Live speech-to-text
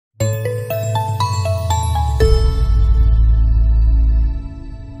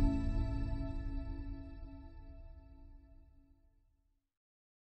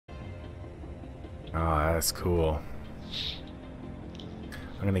That's cool.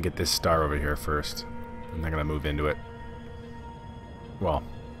 I'm gonna get this star over here first. I'm not gonna move into it. Well,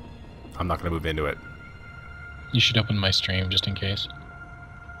 I'm not gonna move into it. You should open my stream just in case.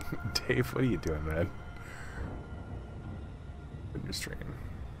 Dave, what are you doing, man? Open your stream.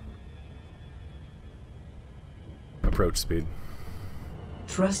 Approach speed.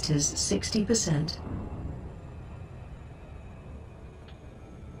 Thrusters 60%.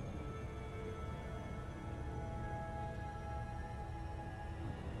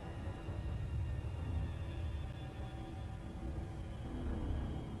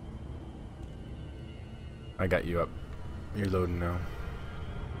 I got you up. You're loading now.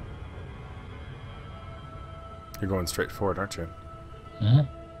 You're going straight forward, aren't you? Mm-hmm.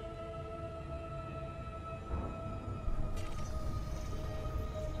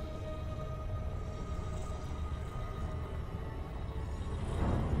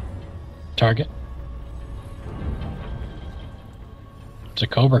 Target. It's a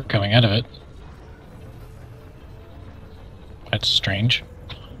cobra coming out of it. That's strange.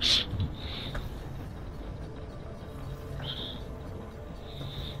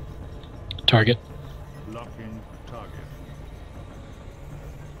 Target. Locking target.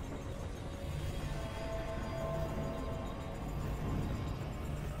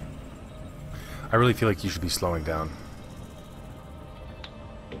 I really feel like you should be slowing down.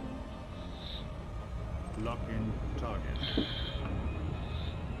 Locking target.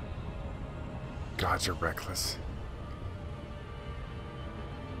 God, you're reckless.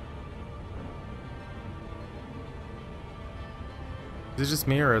 Is it just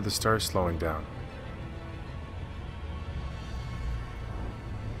me or are the stars slowing down?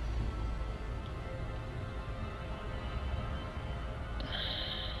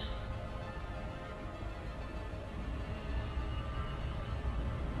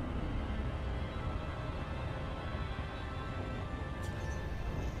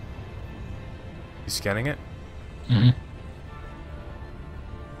 You scanning it? Mm-hmm.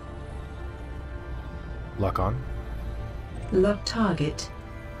 Lock on. Lock target.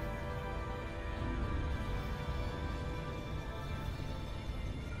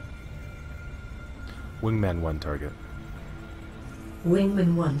 Wingman 1 target.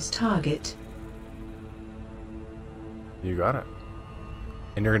 Wingman 1's target. You got it.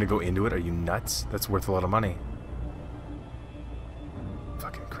 And you're gonna go into it? Are you nuts? That's worth a lot of money.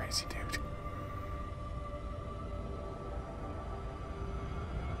 Fucking crazy, dude.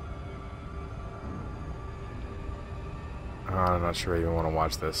 I'm not sure I even want to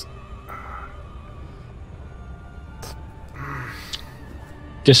watch this.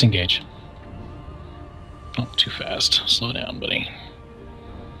 Disengage. Oh, too fast. Slow down, buddy.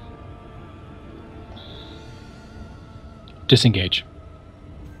 Disengage.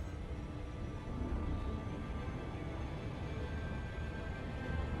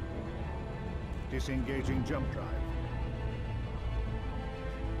 Disengaging jump drive.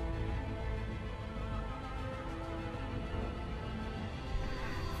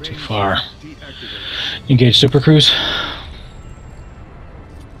 Too far. Engage Super Cruise.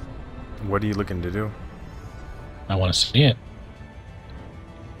 What are you looking to do? I want to see it.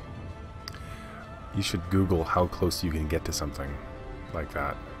 You should Google how close you can get to something like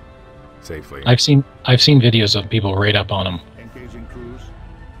that safely. I've seen videos of people right up on them. Engaging cruise.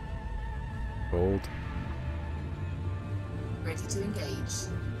 Hold. Ready to engage.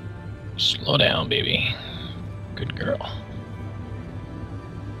 Slow down, baby. Good girl.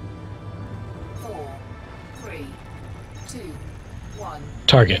 4, 3, 2, 1.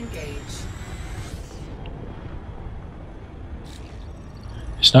 Target. Engage.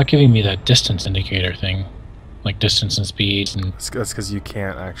 It's not giving me that distance indicator thing, like distance and speed. And That's because you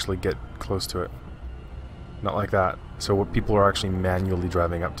can't actually get close to it. Not like that. So what people are actually manually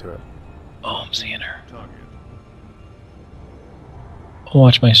driving up to it. oh, I'm seeing her. Target.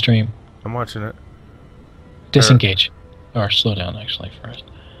 Watch my stream. I'm watching it. Disengage. Or slow down, actually, first.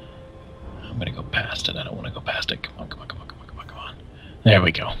 I'm gonna go past it. I don't want to go past it. Come on, come on, come on, come on, come on, come on. There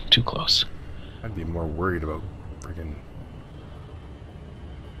we go. Too close. I'd be more worried about friggin'...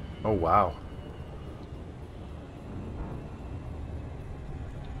 Oh, wow.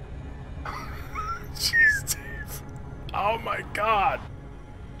 Jeez, Dave. Oh my god.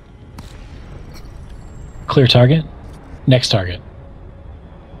 Clear target. Next target.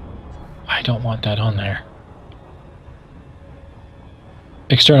 I don't want that on there.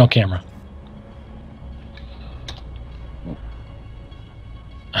 External camera.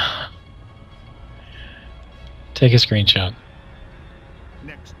 Take a screenshot.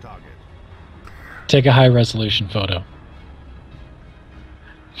 Next target. Take a high resolution photo.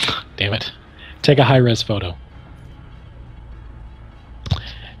 Damn it. Take a high-res photo.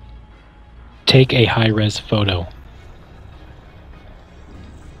 Take a high-res photo.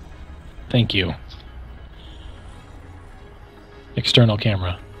 Thank you. External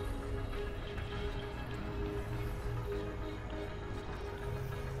camera.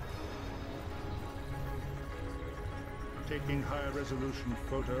 Taking higher resolution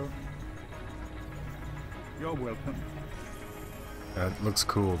photo. You're welcome. That looks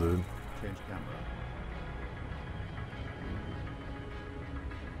cool, dude. Change camera.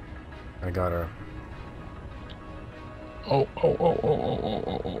 I got her. Oh.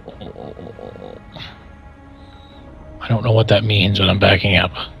 I don't know what that means, but I'm backing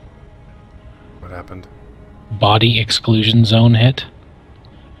up. What happened? Body exclusion zone hit.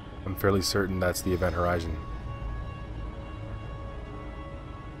 I'm fairly certain that's the event horizon.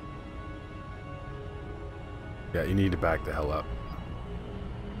 Yeah, you need to back the hell up.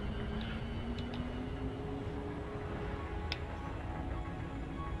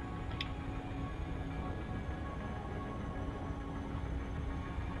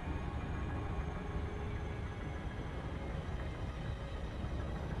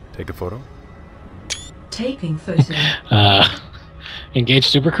 Take a photo. Taking photo. Engage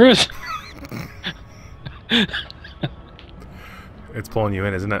Super Cruise. It's pulling you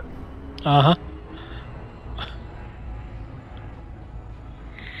in, isn't it? Uh-huh.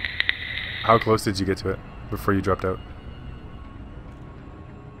 How close did you get to it before you dropped out?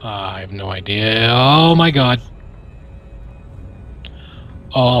 I have no idea. Oh my god.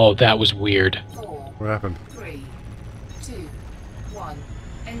 Oh, that was weird. 4, What happened? 3, 2, 1.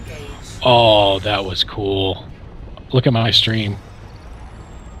 Engage. Oh, that was cool. Look at my stream.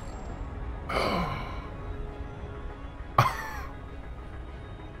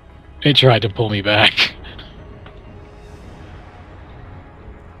 It tried to pull me back.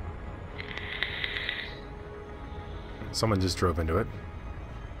 Someone just drove into it.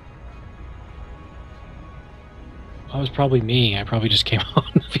 That was probably me. I probably just came out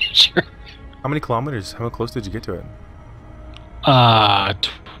in the future. How many kilometers? How close did you get to it? I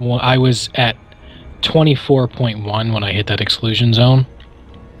was at 24.1 when I hit that exclusion zone.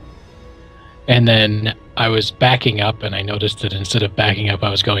 And then I was backing up, and I noticed that instead of backing up, I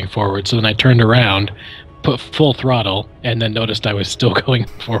was going forward. So then I turned around, put full throttle, and then noticed I was still going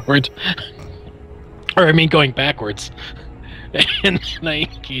forward. Or, I mean, going backwards. And then I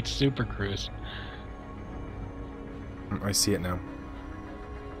engaged Super Cruise. I see it now.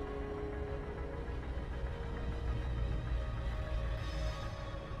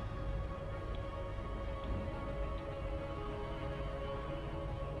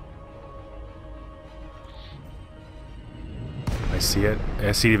 I see it.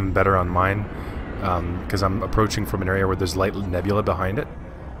 I see it even better on mine because I'm approaching from an area where there's light nebula behind it.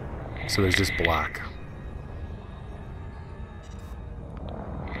 So there's just black.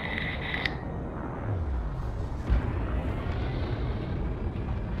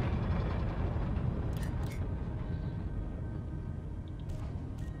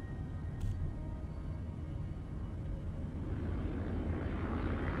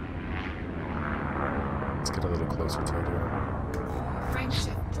 Let's get a little closer to it here.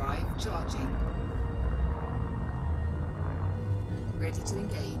 Frameshift drive charging. Ready to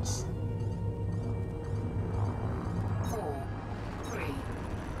engage. 4, 3,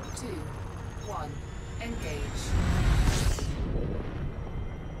 2, 1. Engage.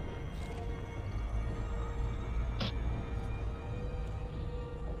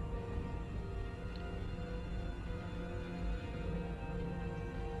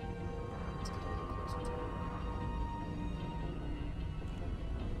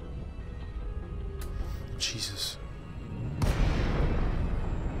 Jesus.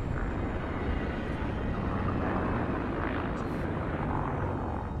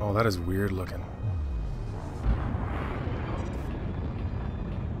 Oh, that is weird looking.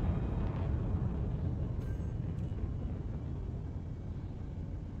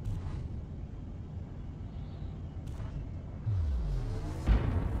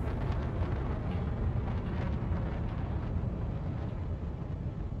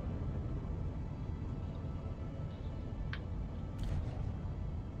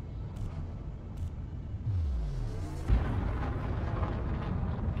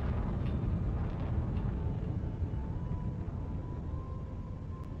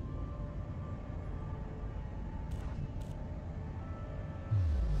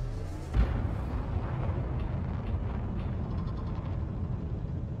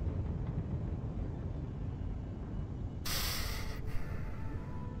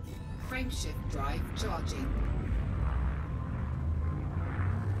 Frameshift drive charging.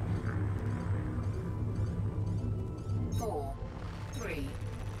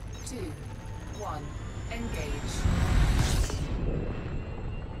 2, 1. Engage.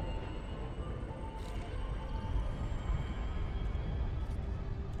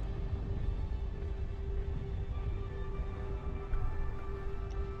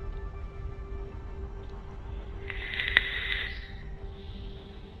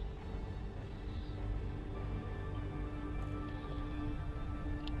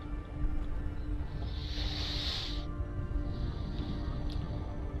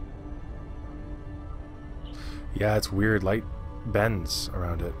 Yeah, it's weird. Light bends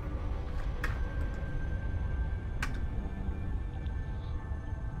around it.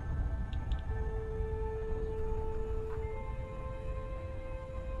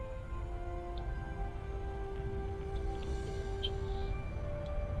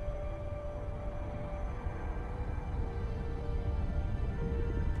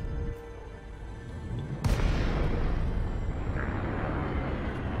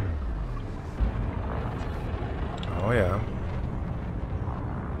 Oh yeah.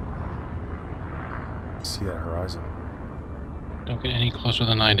 See that horizon. Don't get any closer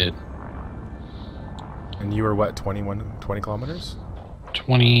than I did. And you were what, 20 kilometers?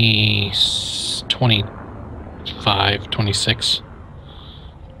 20, 25, 26.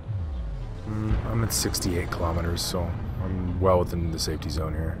 I'm at 68 kilometers, so I'm well within the safety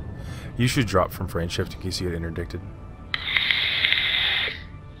zone here. You should drop from frame shift in case you get interdicted.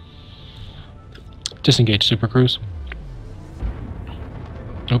 Disengage Super Cruise.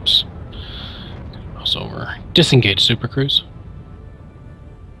 Oops. Mouse over. Disengage Super Cruise.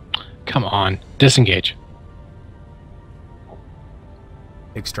 Come on. Disengage.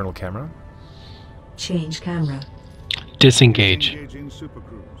 External camera. Change camera. Disengage. Engaging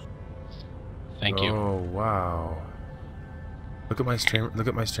supercruise. Thank you. Oh wow. Look at my stream. Look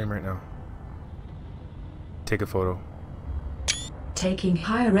at my stream right now. Take a photo. Taking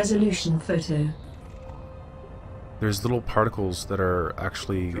higher resolution photo. There's little particles that are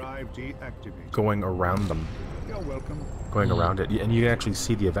actually Drive deactivated. going around them, You're welcome. going around it, and you can actually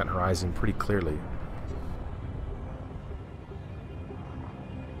see the event horizon pretty clearly.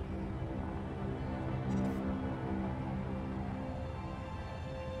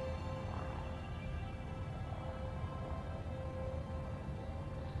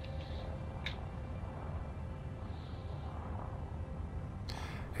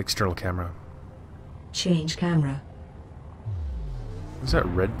 External camera. Change camera. What's that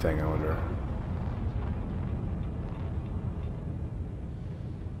red thing, I wonder?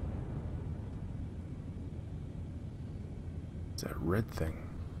 What's that red thing?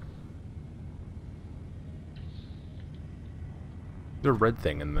 There's a red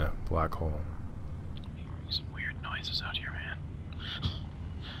thing in the black hole. Some weird noises out here, man.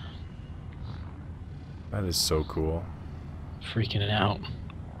 That is so cool. Freaking it out.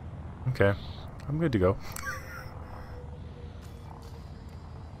 Okay, I'm good to go.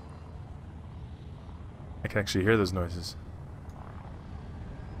 I can actually hear those noises.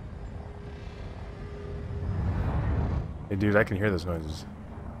 Hey dude, I can hear those noises.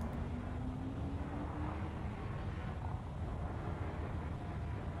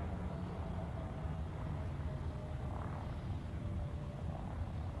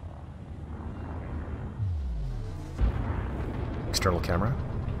 External camera.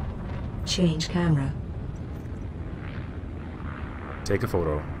 Change camera. Take a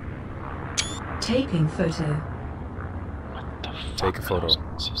photo. Taking photo. What the fuck? Take a photo.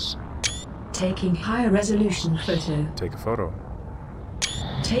 Taking higher resolution photo. Take a photo.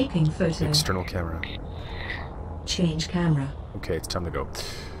 Taking photo. External camera. Change camera. Okay, it's time to go.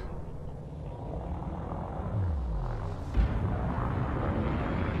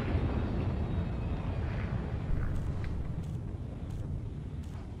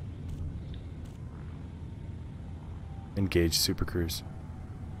 Engage Super Cruise.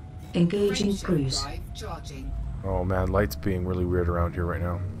 Engaging Frameshift cruise. drive charging. Oh man, lights being really weird around here right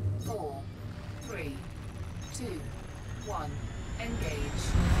now. 4, 3, 2, 1.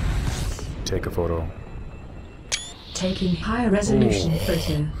 Engage. Take a photo. Taking higher resolution Oh.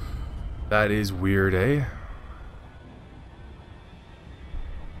 photo. That is weird, eh?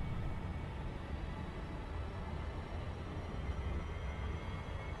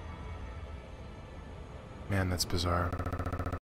 Man, that's bizarre.